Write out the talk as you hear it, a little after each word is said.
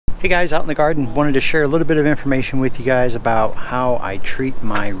Hey guys, out in the garden, wanted to share a little bit of information with you guys about how I treat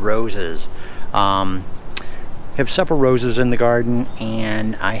my roses. I have several roses in the garden,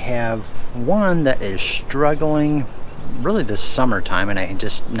 and I have one that is struggling really this summertime, and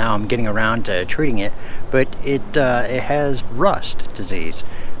I'm getting around to treating it, but it has rust disease.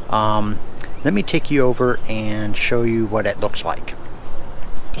 Let me take you over and show you what it looks like.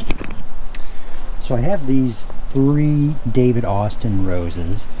 So I have these 3 David Austin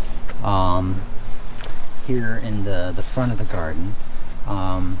roses here in the front of the garden.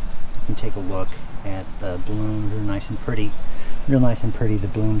 You can take a look at the blooms. They're nice and pretty. Real nice and pretty the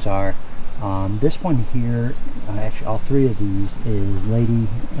blooms are. This one here, actually all 3 of these, is Lady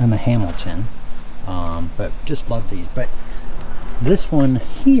Emma Hamilton. But just love these. But this one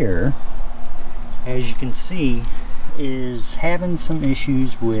here, as you can see, is having some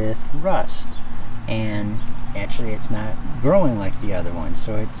issues with rust, and actually it's not growing like the other one,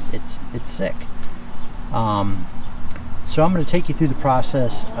 so it's sick. So I'm going to take you through the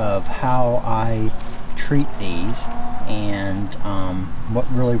process of how I treat these and what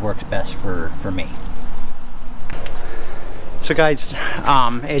really works best for me. So guys,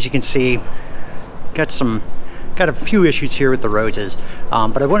 as you can see, got a few issues here with the roses,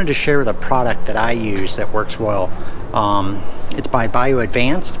 but I wanted to share the product that I use that works well. It's by Bio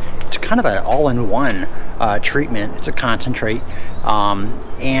Advanced. It's kind of an all-in-one treatment. It's a concentrate,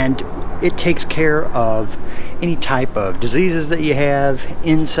 and it takes care of any type of diseases that you have,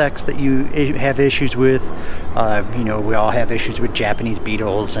 insects that you have issues with. You know, we all have issues with Japanese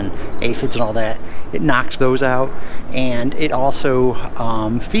beetles and aphids and all that. It knocks those out, and it also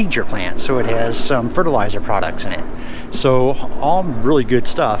feeds your plant, so it has some fertilizer products in it. So all really good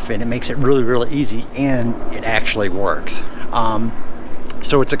stuff, and it makes it really, really easy, and it actually works.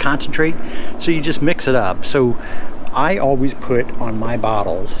 So it's a concentrate, so you just mix it up. So I always put on my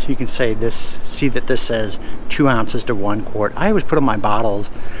bottles, you can see that this says 2 ounces to 1 quart. I always put on my bottles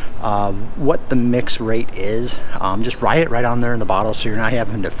what the mix rate is. Just write it right on there in the bottle, so you're not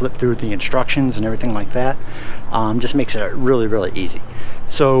having to flip through the instructions and everything like that. Just makes it really, really easy.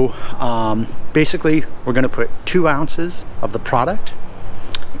 So basically, we're going to put 2 ounces of the product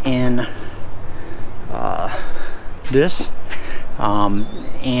in this.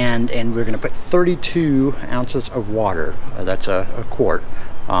 And we're going to put 32 ounces of water. That's a quart,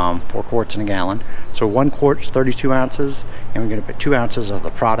 4 quarts in a gallon. So 1 quart is 32 ounces, and we're going to put 2 ounces of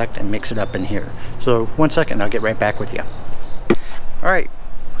the product and mix it up in here. So 1 second, I'll get right back with you. All right,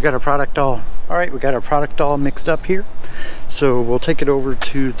 we got our product all mixed up here. So we'll take it over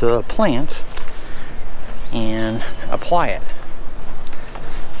to the plants and apply it.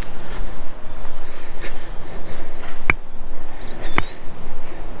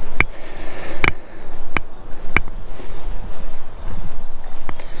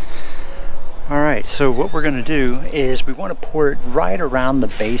 Alright, so what we're going to do is we want to pour it right around the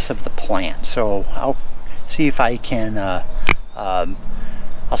base of the plant. So I'll see if I can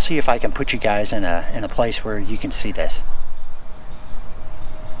put you guys in a place where you can see this.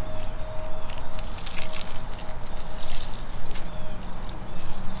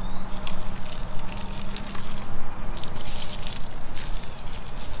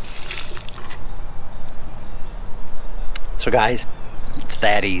 So guys, it's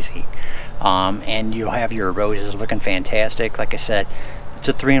that easy. And you'll have your roses looking fantastic. Like I said, it's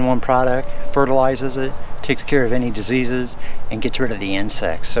a 3-in-1 product. Fertilizes it, takes care of any diseases, and gets rid of the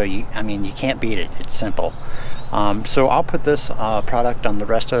insects. So you can't beat it. It's simple. So I'll put this product on the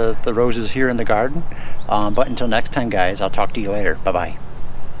rest of the roses here in the garden. But until next time, guys, I'll talk to you later. Bye bye.